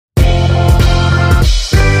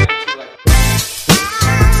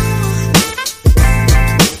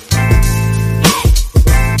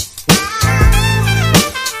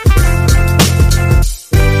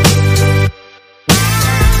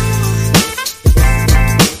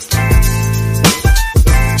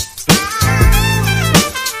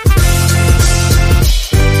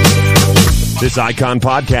This Icon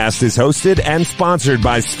podcast is hosted and sponsored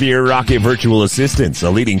by Sphere Rocket Virtual Assistants,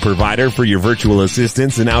 a leading provider for your virtual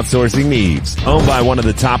assistants and outsourcing needs. Owned by one of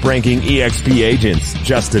the top-ranking EXP agents,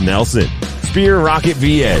 Justin Nelson. Sphere Rocket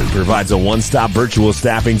VA provides a one-stop virtual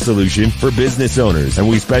staffing solution for business owners, and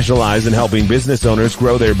we specialize in helping business owners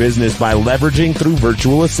grow their business by leveraging through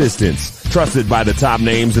virtual assistants. Trusted by the top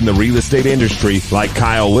names in the real estate industry like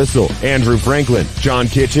Kyle Whistle, Andrew Franklin, John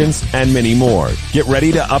Kitchens, and many more. Get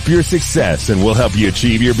ready to up your success and we'll help you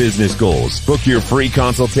achieve your business goals. Book your free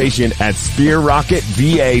consultation at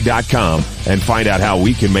sphererocketva.com and find out how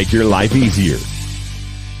we can make your life easier.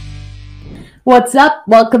 What's up?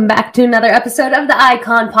 Welcome back to another episode of the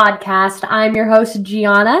Icon Podcast. I'm your host,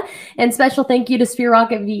 Gianna, and special thank you to Sphere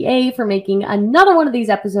Rocket VA for making another one of these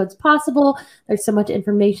episodes possible. There's so much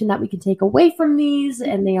information that we can take away from these,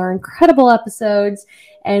 and they are incredible episodes.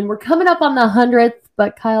 And we're coming up on the 100th,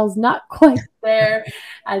 but Kyle's not quite there.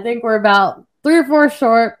 I think we're about 3 or 4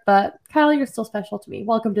 short, but Kyle, you're still special to me.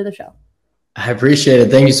 Welcome to the show. I appreciate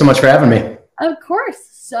it. Thank you so much for having me. Of course.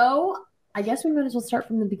 So I guess we might as well start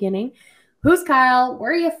from the beginning. Who's Kyle?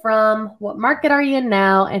 Where are you from? What market are you in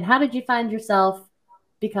now? And how did you find yourself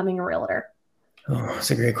becoming a realtor? Oh, that's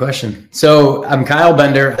a great question. So I'm Kyle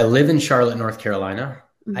Bender. I live in Charlotte, North Carolina.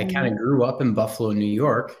 Mm-hmm. I kind of grew up in Buffalo, New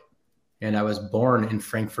York, and I was born in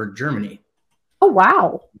Frankfurt, Germany. Oh,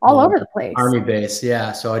 wow. All over the place. Army base.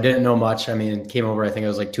 Yeah. So I didn't know much. I mean, came over, I think I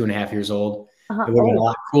was like 2.5 years old. It would have been a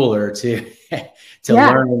lot cooler to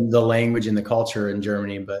learn the language and the culture in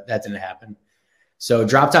Germany, but that didn't happen. So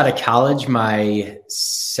dropped out of college my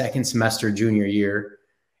second semester junior year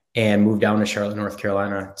and moved down to Charlotte, North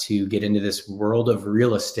Carolina to get into this world of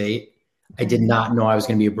real estate. I did not know I was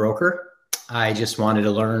going to be a broker. I just wanted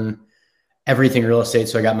to learn everything real estate.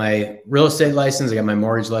 So I got my real estate license. I got my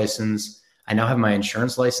mortgage license. I now have my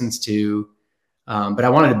insurance license too. But I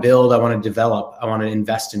wanted to build, I wanted to develop, I wanted to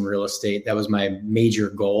invest in real estate. That was my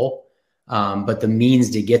major goal. But the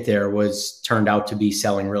means to get there turned out to be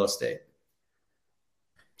selling real estate.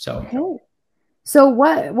 So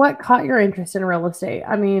what caught your interest in real estate?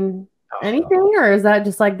 I mean, anything, or is that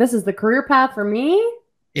just like, this is the career path for me?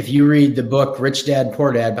 If you read the book Rich Dad,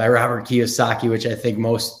 Poor Dad by Robert Kiyosaki, which I think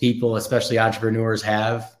most people, especially entrepreneurs,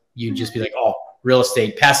 have, you'd just be like, oh, real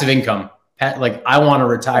estate, passive income. Like, I want to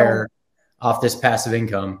retire off this passive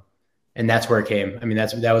income. And that's where it came. I mean,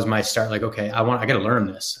 that was my start. Like, okay, I got to learn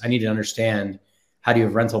this. I need to understand how do you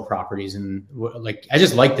have rental properties. And I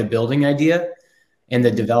just like the building idea. And the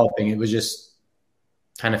developing, it was just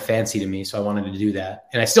kind of fancy to me. So I wanted to do that.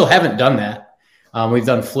 And I still haven't done that. We've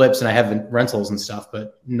done flips and I have rentals and stuff,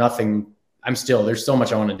 but nothing, there's so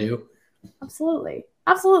much I want to do. Absolutely.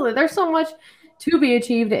 There's so much to be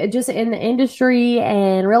achieved just in the industry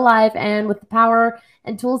and real life, and with the power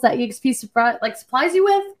and tools that EXP supplies you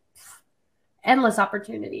with, endless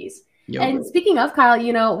opportunities. Yep. And speaking of, Kyle,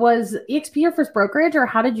 was EXP your first brokerage, or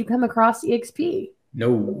how did you come across EXP?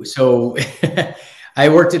 No. So I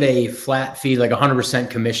worked at a flat fee, like 100%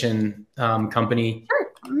 commission company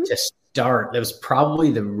to start. That was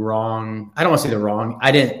probably I don't want to say the wrong.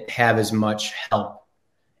 I didn't have as much help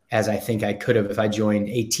as I think I could have if I joined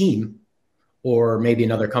a team or maybe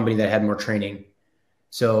another company that had more training.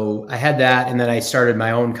 So I had that. And then I started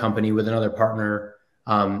my own company with another partner.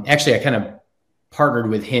 Actually, I kind of partnered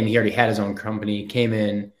with him. He already had his own company, came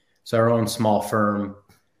in. So our own small firm,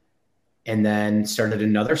 and then started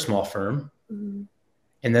another small firm. Mm-hmm.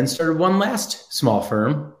 And then started one last small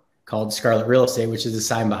firm called Scarlet Real Estate, which is the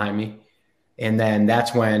sign behind me. And then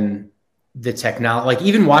that's when the technology, like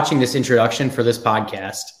even watching this introduction for this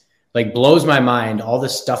podcast, like blows my mind, all the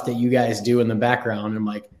stuff that you guys do in the background. I'm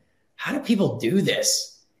like, how do people do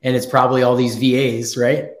this? And it's probably all these VAs,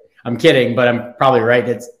 right? I'm kidding, but I'm probably right.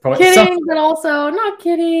 It's probably kidding, but also not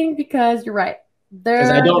kidding, because you're right.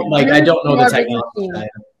 Because I don't know the technology side.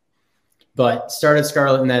 But started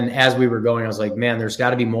Scarlet, and then as we were going, I was like, man, there's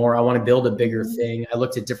got to be more. I want to build a bigger thing. I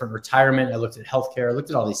looked at different retirement. I looked at healthcare. I looked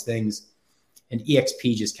at all these things, and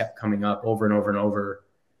EXP just kept coming up over and over and over.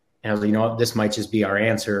 And I was like, you know what? This might just be our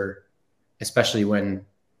answer, especially when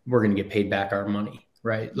we're going to get paid back our money,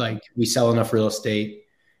 right? Like, we sell enough real estate.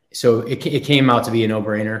 So it came out to be a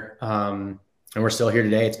no-brainer. And we're still here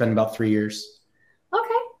today. It's been about 3 years.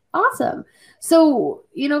 Okay, awesome. So,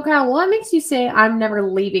 Kyle, what makes you say I'm never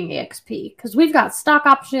leaving EXP? Because we've got stock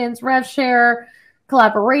options, rev share,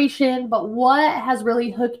 collaboration, but what has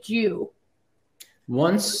really hooked you?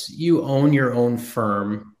 Once you own your own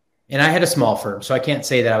firm, and I had a small firm, so I can't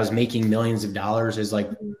say that I was making millions of dollars as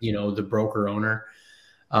the broker owner.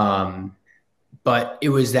 But it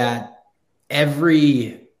was that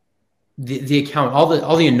every the account,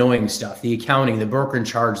 all the annoying stuff, the accounting, the broker in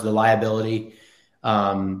charge, the liability,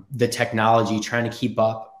 the technology, trying to keep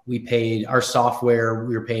up. We paid our software.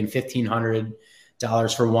 We were paying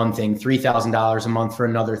 $1,500 for one thing, $3,000 a month for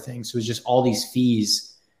another thing. So it was just all these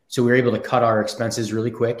fees. So we were able to cut our expenses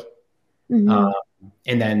really quick. And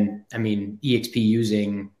then, I mean, EXP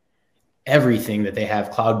using everything that they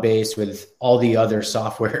have cloud-based with all the other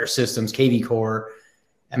software systems, KV Core.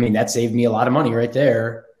 I mean, that saved me a lot of money right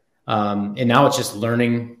there. And now it's just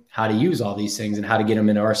learning how to use all these things and how to get them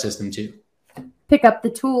into our system too. Pick up the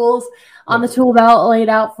tools on the tool belt laid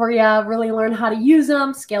out for you, really learn how to use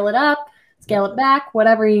them, scale it up, scale it back,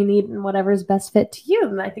 whatever you need and whatever is best fit to you.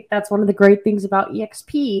 And I think that's one of the great things about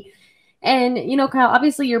EXP. And, you know, Kyle,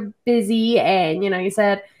 obviously you're busy and, you know, you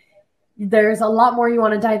said there's a lot more you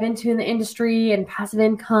want to dive into in the industry and passive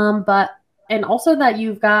income, and also that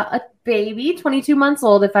you've got a baby, 22 months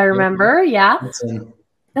old, if I remember. Yeah.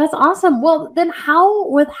 That's awesome. Well, then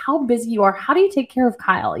with how busy you are, how do you take care of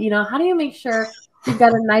Kyle? You know, how do you make sure you've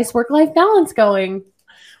got a nice work-life balance going?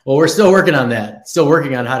 Well, we're still working on that. Still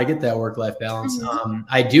working on how to get that work-life balance.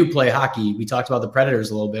 I do play hockey. We talked about the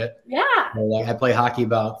Predators a little bit. Yeah. I play hockey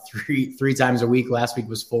about three times a week. Last week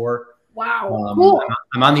was 4. Wow. Cool.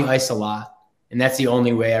 I'm on the ice a lot, and that's the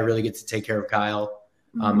only way I really get to take care of Kyle.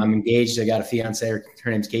 I'm engaged. I got a fiance.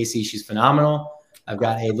 Her name's Casey. She's phenomenal. I've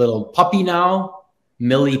got a little puppy now,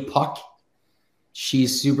 Millie Puck.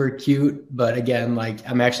 She's super cute, but again, like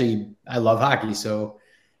I love hockey, so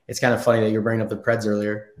it's kind of funny that you're bringing up the Preds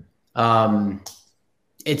earlier.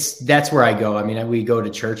 That's where I go. I mean, we go to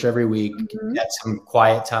church every week. That's some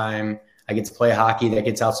quiet time. I get to play hockey. That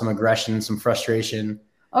gets out some aggression, some frustration.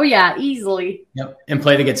 Oh yeah, easily. Yep. And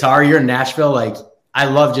play the guitar. You're in Nashville. Like, I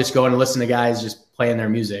love just going to listen to guys just playing their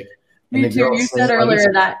music. Me too. You said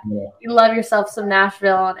earlier that you love yourself some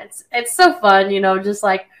Nashville, and it's so fun, you know, just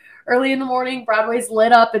like early in the morning, Broadway's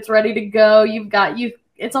lit up, it's ready to go.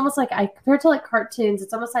 It's almost like I compare it to like cartoons.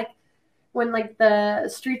 It's almost like when like the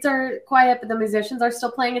streets are quiet, but the musicians are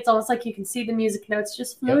still playing. It's almost like you can see the music notes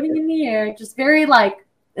just floating in the air. Just very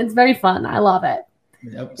it's very fun. I love it.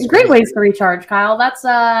 Yep. Great ways to recharge, Kyle. That's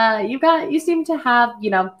you seem to have, you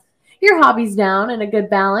know, your hobbies down in a good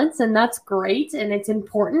balance, and that's great. And it's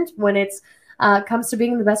important when it's comes to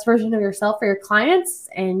being the best version of yourself for your clients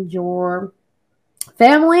and your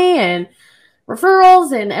family and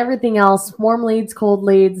referrals and everything else. Warm leads, cold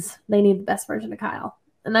leads, they need the best version of Kyle.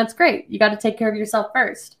 And that's great. You got to take care of yourself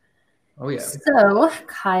first. Oh, yeah. So,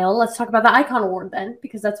 Kyle, let's talk about the Icon Award then,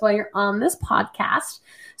 because that's why you're on this podcast.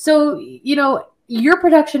 So, you know, your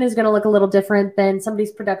production is going to look a little different than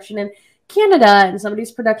somebody's production in Canada and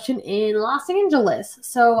somebody's production in Los Angeles.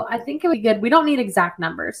 So I think it would be good. We don't need exact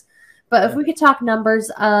numbers, but if we could talk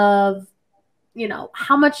numbers of, you know,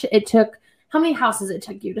 how much it took, how many houses it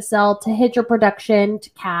took you to sell, to hit your production, to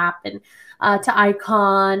cap and to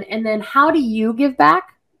Icon. And then how do you give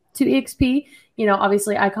back to EXP? You know,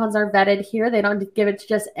 obviously Icons are vetted here. They don't give it to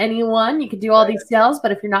just anyone. You could do all these sales,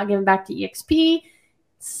 but if you're not giving back to EXP,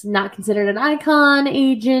 it's not considered an Icon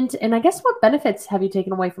agent. And I guess what benefits have you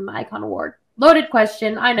taken away from the Icon Award? Loaded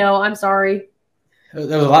question. I know. I'm sorry.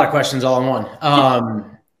 There was a lot of questions all in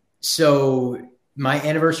one. So my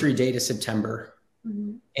anniversary date is September.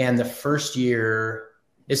 And the first year,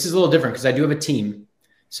 this is a little different because I do have a team.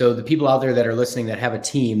 So the people out there that are listening that have a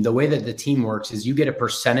team, the way that the team works is you get a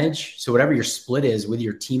percentage. So whatever your split is with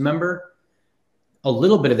your team member, a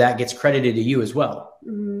little bit of that gets credited to you as well.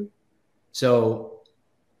 So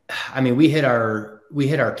I mean, we hit our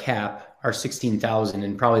cap, our 16,000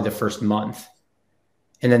 in probably the first month.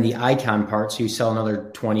 And then the Icon part, so you sell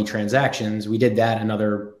another 20 transactions. We did that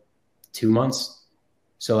another 2 months.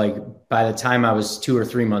 So like by the time I was 2 or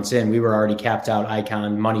 3 months in, we were already capped out.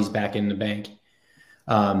 Icon, money's back in the bank.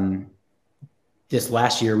 This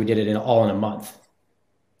last year we did it all in a month.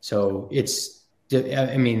 So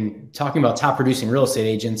I mean, talking about top producing real estate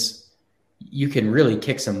agents, you can really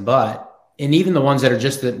kick some butt. And even the ones that are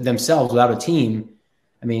just themselves without a team,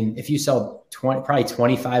 I mean, if you sell probably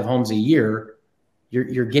 25 homes a year,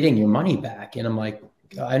 you're getting your money back. And I'm like,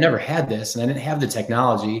 I never had this and I didn't have the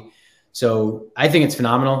technology. So I think it's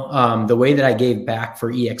phenomenal. The way that I gave back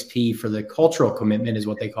for EXP for the cultural commitment is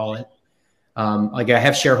what they call it. Like I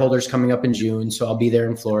have shareholders coming up in June, so I'll be there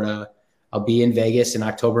in Florida. I'll be in Vegas in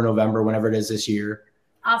October, November, whenever it is this year.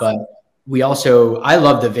 Awesome. But I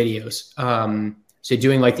love the videos. So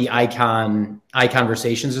doing like the Icon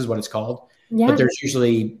conversations is what it's called. Yeah. But there's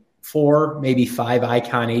usually 4, maybe 5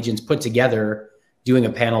 Icon agents put together doing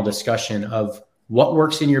a panel discussion of what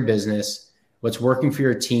works in your business, what's working for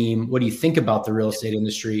your team, what do you think about the real estate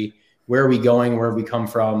industry, where are we going, where have we come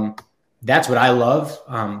from, that's what I love.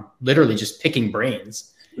 Literally just picking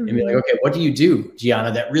brains and be like, okay, what do you do,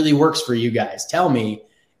 Gianna, that really works for you guys? Tell me.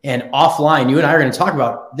 And offline, you and I are going to talk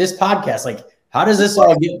about this podcast. Like, how does this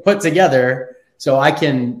all get put together so I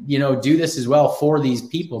can, do this as well for these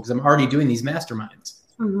people? Because I'm already doing these masterminds.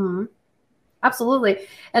 Mm-hmm. Absolutely.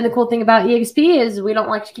 And the cool thing about EXP is we don't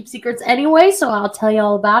like to keep secrets anyway, so I'll tell you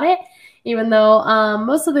all about it, even though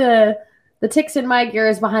most of the ticks in my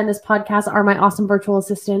gears behind this podcast are my awesome virtual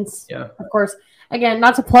assistants. Yeah. Of course, again,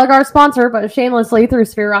 not to plug our sponsor, but shamelessly through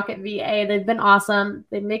Sphere Rocket VA. They've been awesome.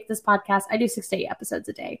 They make this podcast. I do 6 to 8 episodes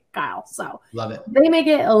a day, Kyle. So love it. They make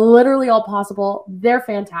it literally all possible. They're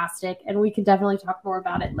fantastic, and we can definitely talk more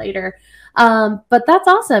about it later. But that's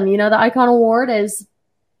awesome. The Icon Award is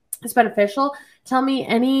beneficial. Tell me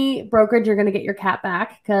any brokerage you're going to get your cat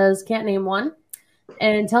back, because can't name one.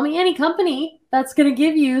 And tell me any company that's going to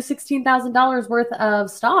give you $16,000 worth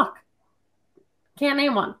of stock. Can't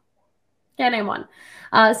name one.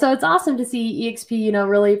 So it's awesome to see EXP,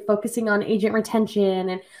 really focusing on agent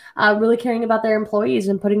retention and really caring about their employees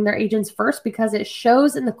and putting their agents first, because it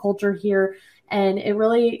shows in the culture here and it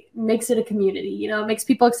really makes it a community. It makes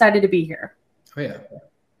people excited to be here. Oh, yeah.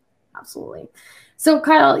 Absolutely. So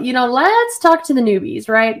Kyle, let's talk to the newbies,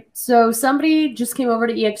 right? So somebody just came over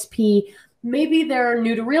to EXP. Maybe they're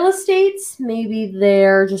new to real estate. Maybe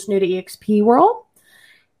they're just new to EXP world.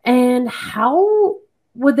 And how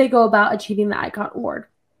would they go about achieving the Icon Award?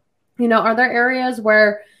 Are there areas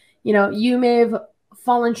where, you may have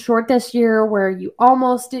fallen short this year where you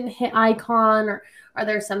almost didn't hit Icon? Or are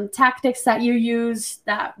there some tactics that you use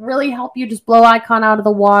that really help you just blow Icon out of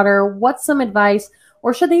the water? What's some advice?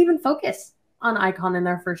 Or should they even focus on Icon in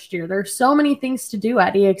their first year? There's so many things to do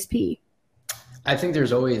at EXP. I think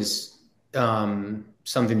there's always something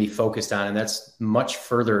to be focused on, and that's much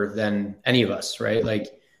further than any of us, right? Like,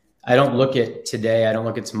 I don't look at today, I don't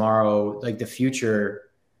look at tomorrow, like the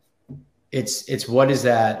future. It's what is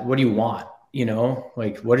that? What do you want?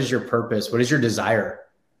 Like, what is your purpose? What is your desire?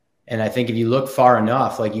 And I think if you look far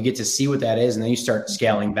enough, like, you get to see what that is, and then you start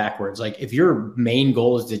scaling backwards. Like, if your main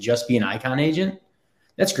goal is to just be an Icon agent,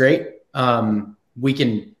 that's great. We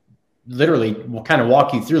can literally kind of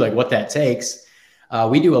walk you through like what that takes.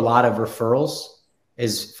 We do a lot of referrals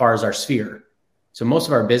as far as our sphere. So most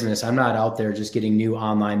of our business, I'm not out there just getting new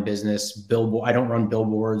online business, billboard. I don't run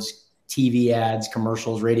billboards, TV ads,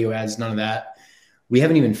 commercials, radio ads, none of that. We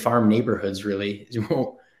haven't even farmed neighborhoods really. We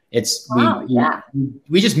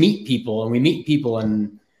just meet people,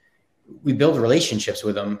 and we build relationships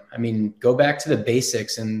with them. I mean, go back to the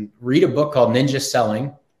basics and read a book called Ninja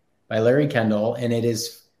Selling by Larry Kendall. And it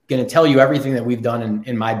is going to tell you everything that we've done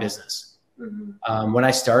in my business. Mm-hmm. When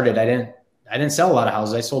I started, I didn't sell a lot of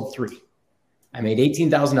houses. I sold 3. I made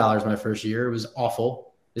 $18,000 my first year. It was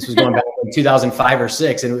awful. This was going back in 2005 or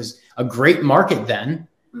 6, and it was a great market then,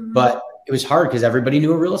 but it was hard because everybody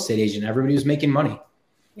knew a real estate agent. Everybody was making money.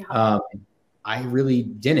 Yeah. I really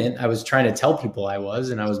didn't. I was trying to tell people I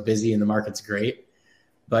was, and I was busy, and the market's great,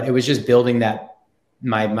 but it was just building that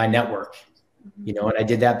my network, and I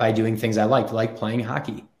did that by doing things I liked, like playing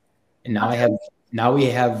hockey. And now we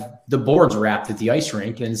have the boards wrapped at the ice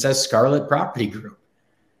rink, and it says Scarlet Property Group.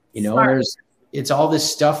 It's all this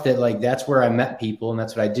stuff that, like, that's where I met people, and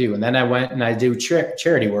that's what I do. And then I went and I do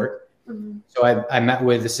charity work. Mm-hmm. So I met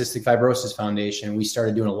with the Cystic Fibrosis Foundation. We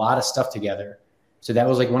started doing a lot of stuff together. So that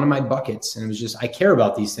was like one of my buckets. And it was just, I care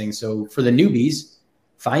about these things. So for the newbies,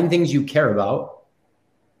 find things you care about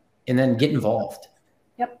and then get involved.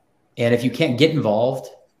 Yep. And if you can't get involved,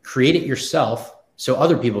 create it yourself so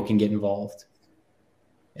other people can get involved.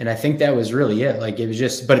 And I think that was really it. Like, it was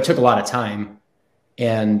just, but it took a lot of time.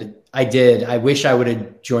 And I wish I would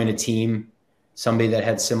have joined a team, somebody that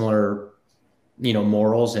had similar,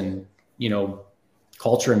 morals and,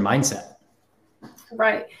 culture and mindset.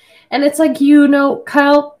 Right. And it's like,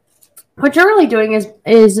 Kyle, what you're really doing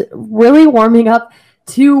is really warming up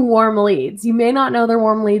 2 warm leads. You may not know they're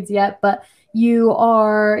warm leads yet, but you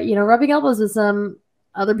are, rubbing elbows with some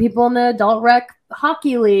other people in the adult rec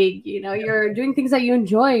hockey league. You're doing things that you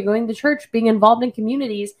enjoy, going to church, being involved in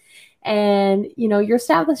communities, and, you're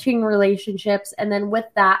establishing relationships. And then with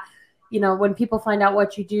that, when people find out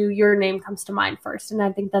what you do, your name comes to mind first. And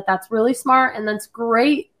I think that that's really smart. And that's a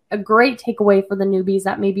great takeaway for the newbies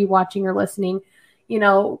that may be watching or listening.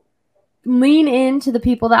 Lean into the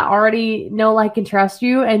people that already know, like, and trust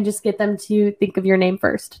you, and just get them to think of your name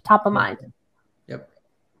first, top of mind. Yep.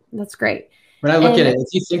 That's great. When I look at it,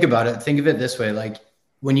 if you think about it, think of it this way. Like,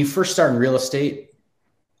 when you first start in real estate,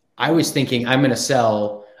 I was thinking I'm going to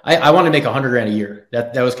sell. I want to make $100,000 a year.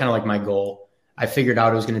 That was kind of like my goal. I figured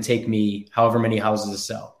out it was going to take me however many houses to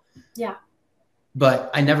sell. Yeah.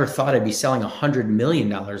 but I never thought I'd be selling $100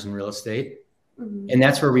 million in real estate. Mm-hmm. And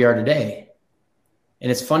that's where we are today.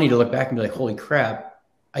 And it's funny to look back and be like, holy crap,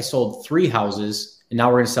 I sold 3 houses and now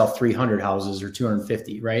we're going to sell 300 houses or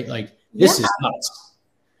 250, right? Like this is nuts.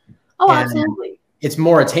 Oh, and absolutely. It's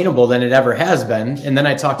more attainable than it ever has been. And then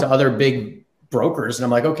I talked to other big brokers and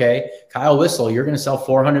I'm like, okay, Kyle Whistle, you're going to sell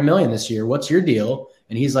 400 million this year. What's your deal?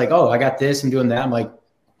 And he's like, oh, I got this. I'm doing that. I'm like,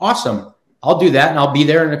 awesome. I'll do that. And I'll be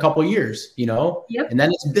there in a couple of years, you know? Yep. And then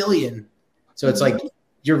it's billion. So it's like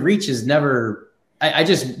your reach is never, I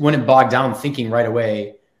just wouldn't bog down thinking right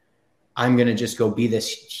away, I'm going to just go be this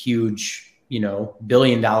huge, you know, $1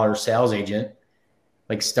 billion sales agent.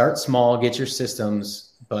 Like start small, get your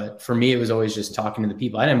systems. But for me, it was always just talking to the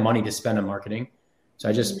people. I didn't have money to spend on marketing. So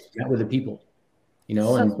I just met with the people, you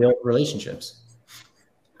know, and built relationships.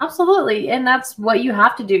 Absolutely. And that's what you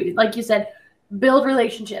have to do. Like you said, build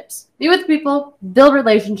relationships, be with people, build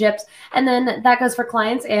relationships. And then that goes for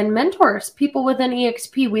clients and mentors, people within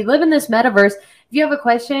EXP. We live in this metaverse. If you have a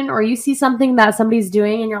question or you see something that somebody's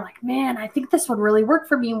doing and you're like, man, I think this would really work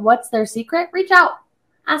for me. What's their secret? Reach out,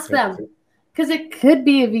 ask them. Because it could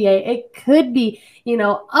be a VA. It could be, you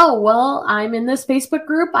know, oh, well, I'm in this Facebook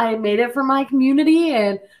group. I made it for my community.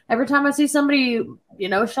 And every time I see somebody, you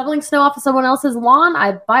know, shoveling snow off of someone else's lawn,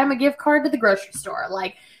 I buy them a gift card to the grocery store.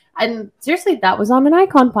 Like, and seriously, that was on an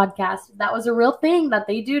Icon podcast. That was a real thing that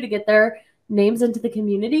they do to get their names into the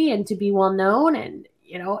community and to be well known. And,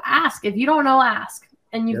 you know, ask. If you don't know, ask.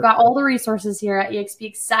 And you've got all the resources here at EXP,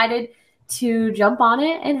 excited to jump on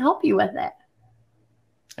it and help you with it.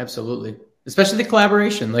 Absolutely. Especially the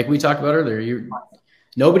collaboration, like we talked about earlier.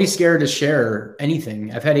 Nobody's scared to share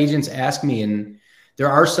anything. I've had agents ask me, and there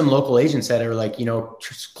are some local agents that are like, you know,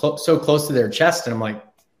 so close to their chest. And I'm like,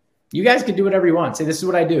 you guys can do whatever you want. Say, this is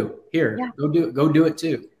what I do. Here, go do it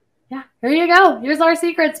too. Yeah, here you go. Here's our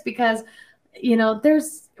secrets, because, you know,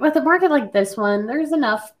 there's, with a market like this one, there's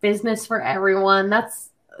enough business for everyone. That's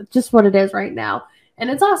just what it is right now. And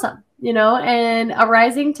it's awesome, you know, and a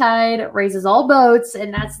rising tide raises all boats.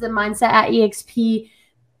 And that's the mindset at EXP.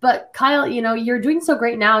 But Kyle, you know, you're doing so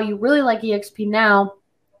great now. You really like EXP now,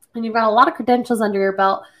 and you've got a lot of credentials under your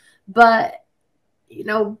belt. But, you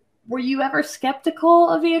know, were you ever skeptical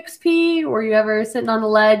of EXP? Were you ever sitting on the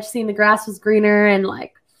ledge, seeing the grass was greener and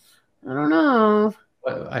like, I don't know?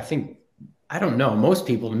 Well, I don't know. Most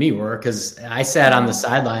people to me were, because I sat on the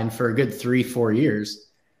sideline for a good 3-4 years.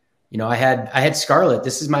 You know, I had Scarlett.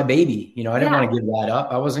 This is my baby. You know, I didn't want to give that up.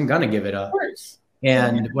 I wasn't going to give it up. Of course.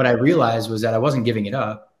 And what I realized was that I wasn't giving it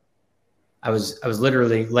up. I was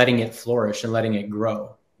literally letting it flourish and letting it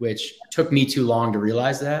grow, which took me too long to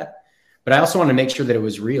realize that. But I also wanted to make sure that it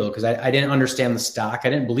was real, because I didn't understand the stock. I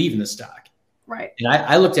didn't believe in the stock. Right. And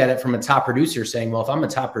I looked at it from a top producer saying, well, if I'm a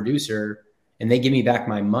top producer and they give me back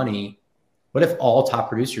my money, what if all top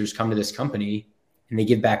producers come to this company and they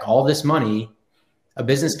give back all this money? A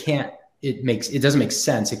business it doesn't make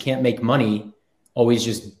sense. It can't make money always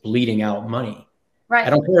just bleeding out money. Right. I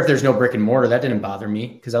don't care if there's no brick and mortar. That didn't bother me,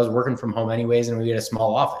 because I was working from home anyways, and we had a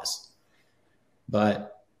small office.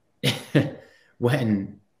 But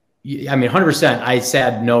when, 100%, I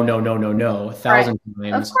said no, 1,000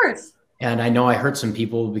 times. Of course. And I know I hurt some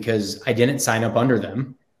people because I didn't sign up under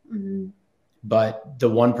them. Mm-hmm. But the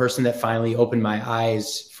one person that finally opened my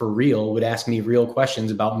eyes for real would ask me real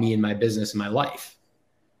questions about me and my business and my life.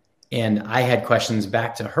 And I had questions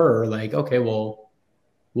back to her like, okay, well,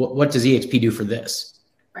 what does EXP do for this?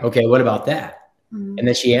 Right. Okay, what about that? Mm-hmm. And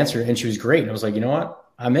then she answered, and she was great. And I was like, you know what?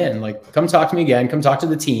 I'm in. Like, come talk to me again. Come talk to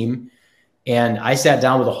the team. And I sat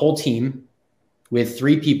down with a whole team with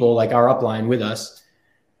 3 people, like our upline with us.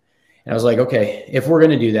 And I was like, okay, if we're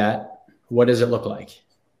going to do that, what does it look like?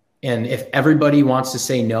 And if everybody wants to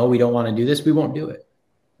say, no, we don't want to do this, we won't do it.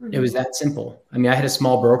 Mm-hmm. It was that simple. I mean, I had a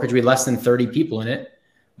small brokerage. We had less than 30 people in it,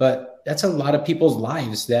 but that's a lot of people's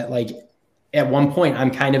lives that, like, at one point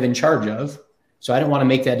I'm kind of in charge of. So I didn't want to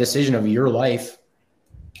make that decision of your life.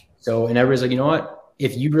 So, and everybody's like, you know what?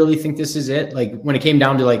 If you really think this is it, like when it came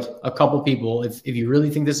down to like a couple people, if you really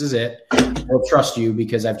think this is it, I'll trust you,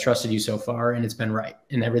 because I've trusted you so far and it's been right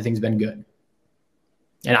and everything's been good.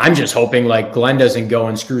 And I'm just hoping like Glenn doesn't go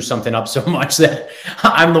and screw something up so much that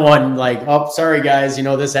I'm the one like, oh, sorry guys, you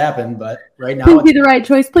know, this happened, but right now. Please be the right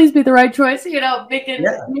choice. Please be the right choice. You know,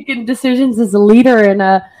 making decisions as a leader and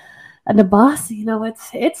a boss, you know,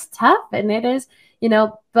 it's tough, and it is, you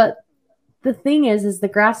know, but the thing is the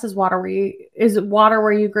grass is water where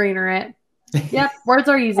you greener it. Yep. Words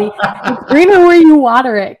are easy. It's greener where you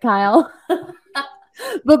water it, Kyle.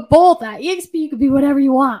 But both at EXP, you can be whatever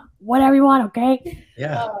you want. Okay.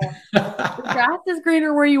 Yeah. The grass is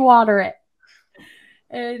greener where you water it.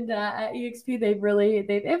 And at EXP,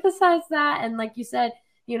 they've emphasized that. And like you said,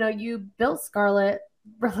 you built Scarlet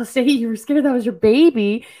Real Estate. You were scared that was your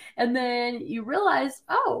baby. And then you realized,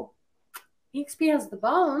 oh, EXP has the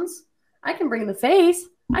bones. I can bring the face.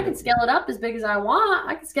 I can scale it up as big as I want.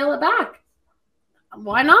 I can scale it back.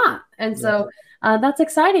 Why not? And so that's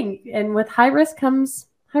exciting. And with high risk comes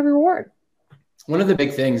high reward. One of the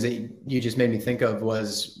big things that you just made me think of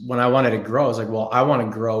was when I wanted to grow, I was like, well, I want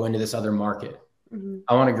to grow into this other market. Mm-hmm.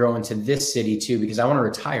 I want to grow into this city too, because I want to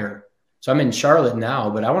retire. So I'm in Charlotte now,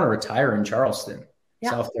 but I want to retire in Charleston,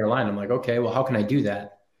 South Carolina. I'm like, okay, well, how can I do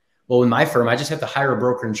that? Well, with my firm, I just have to hire a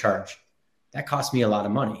broker in charge. That costs me a lot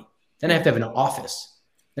of money. Then I have to have an office.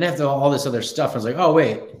 Then I have to have all this other stuff. I was like, oh,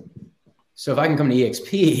 wait. So if I can come to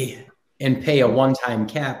EXP and pay a one-time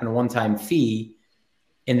cap and a one-time fee,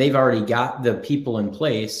 and they've already got the people in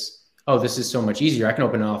place, oh, this is so much easier. I can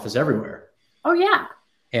open an office everywhere. Oh, yeah.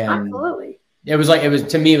 And absolutely.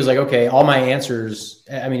 To me, it was like, okay, all my answers,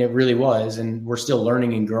 I mean, it really was, and we're still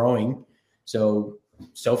learning and growing. So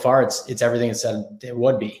far it's everything it said it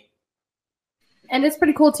would be. And it's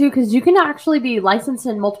pretty cool too, because you can actually be licensed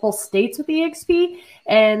in multiple states with EXP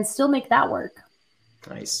and still make that work.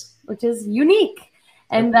 Nice. Which is unique.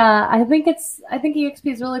 And I think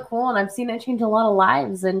EXP is really cool, and I've seen it change a lot of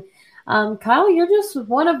lives. And Kyle, you're just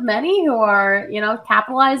one of many who are,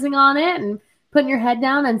 capitalizing on it and putting your head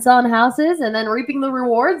down and selling houses and then reaping the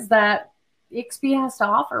rewards that EXP has to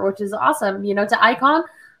offer, which is awesome. To Icon,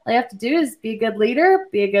 all you have to do is be a good leader,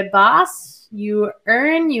 be a good boss. You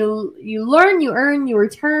earn, you learn, you earn, you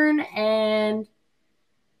return, and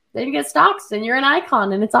then you get stocks and you're an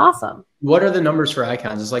Icon, and it's awesome. What are the numbers for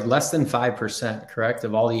Icons? It's like less than 5%, correct,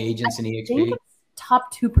 of all the agents in EXP? I think it's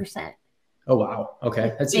top 2%. Oh, wow.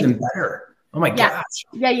 Okay. That's even better. Oh, my gosh.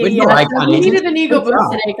 Yeah. You needed an ego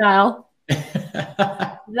boost today, Kyle.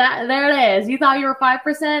 There it is. You thought you were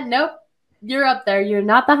 5%? Nope. You're up there. You're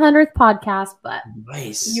not the 100th podcast, but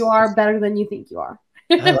nice. You are better than you think you are.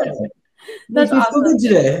 I like it. That's awesome. Feel good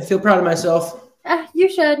today. I feel proud of myself.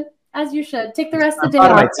 You should. As you should. Take the rest of the day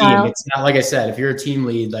off. my team. It's not like I said, if you're a team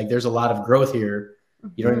lead, like there's a lot of growth here.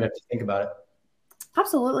 You don't even have to think about it.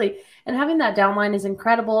 Absolutely. And having that downline is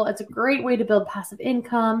incredible. It's a great way to build passive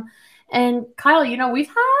income. And Kyle, we've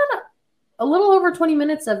had a little over 20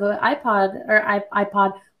 minutes of an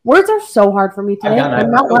iPod. Words are so hard for me today. I'm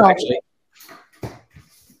not well. Actually.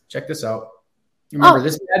 Check this out. You remember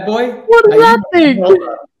this bad boy? What is that thing?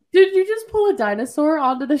 Did you just pull a dinosaur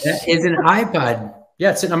onto the ship? It's an iPod.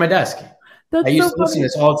 Yeah, it's sitting on my desk. I used to listen to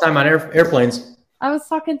this all the time on airplanes. I was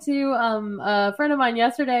talking to a friend of mine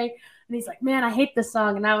yesterday, and he's like, man, I hate this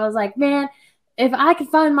song. And I was like, man, if I could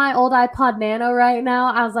find my old iPod Nano right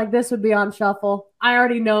now, I was like, this would be on shuffle. I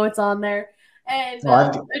already know it's on there. And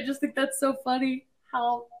I just think that's so funny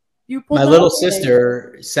how you pulled my little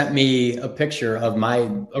sister sent me a picture of my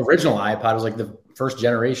original iPod. It was like the first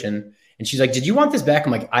generation. And she's like, did you want this back?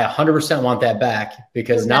 I'm like, I 100% want that back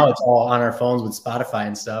because now it's all on our phones with Spotify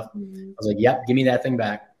and stuff. Mm-hmm. I was like, yep, give me that thing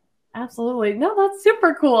back. Absolutely. No, that's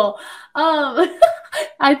super cool.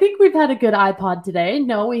 I think we've had a good iPod today.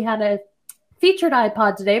 No, we had a featured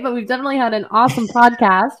iPod today, but we've definitely had an awesome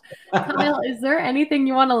podcast. Kyle, is there anything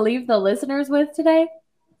you want to leave the listeners with today?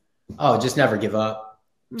 Oh, just never give up.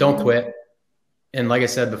 Don't quit. And like I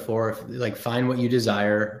said before, find what you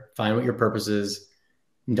desire, find what your purpose is.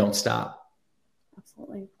 Don't stop.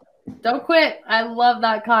 Absolutely. Don't quit. I love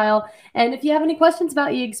that, Kyle. And if you have any questions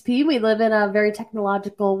about EXP, we live in a very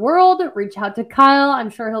technological world. Reach out to Kyle.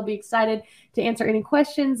 I'm sure he'll be excited to answer any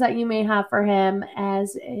questions that you may have for him,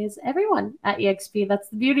 as is everyone at EXP. That's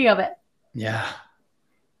the beauty of it. Yeah.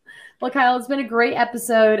 Well, Kyle, it's been a great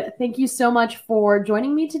episode. Thank you so much for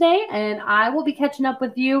joining me today. And I will be catching up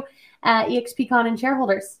with you at EXPCon and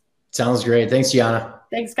shareholders. Sounds great. Thanks, Gianna.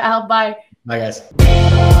 Thanks, Kyle. Bye. Bye, guys.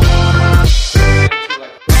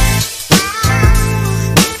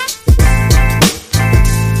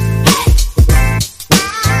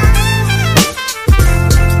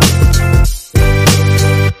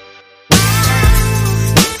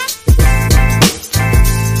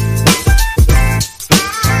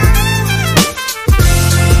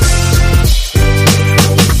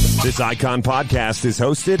 This Icon podcast is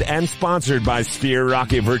hosted and sponsored by Sphere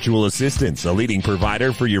Rocket Virtual Assistants, a leading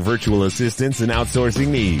provider for your virtual assistants and outsourcing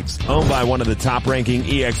needs. Owned by one of the top-ranking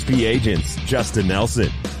EXP agents, Justin Nelson.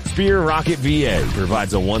 Spear Rocket VA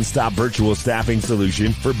provides a one-stop virtual staffing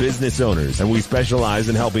solution for business owners, and we specialize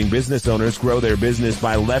in helping business owners grow their business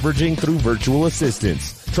by leveraging through virtual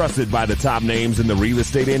assistants. Trusted by the top names in the real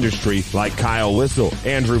estate industry like Kyle Whistle,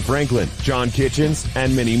 Andrew Franklin, John Kitchens,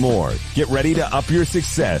 and many more. Get ready to up your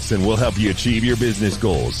success and we'll help you achieve your business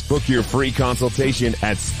goals. Book your free consultation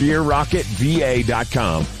at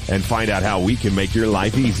SpearRocketVA.com and find out how we can make your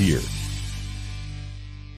life easier.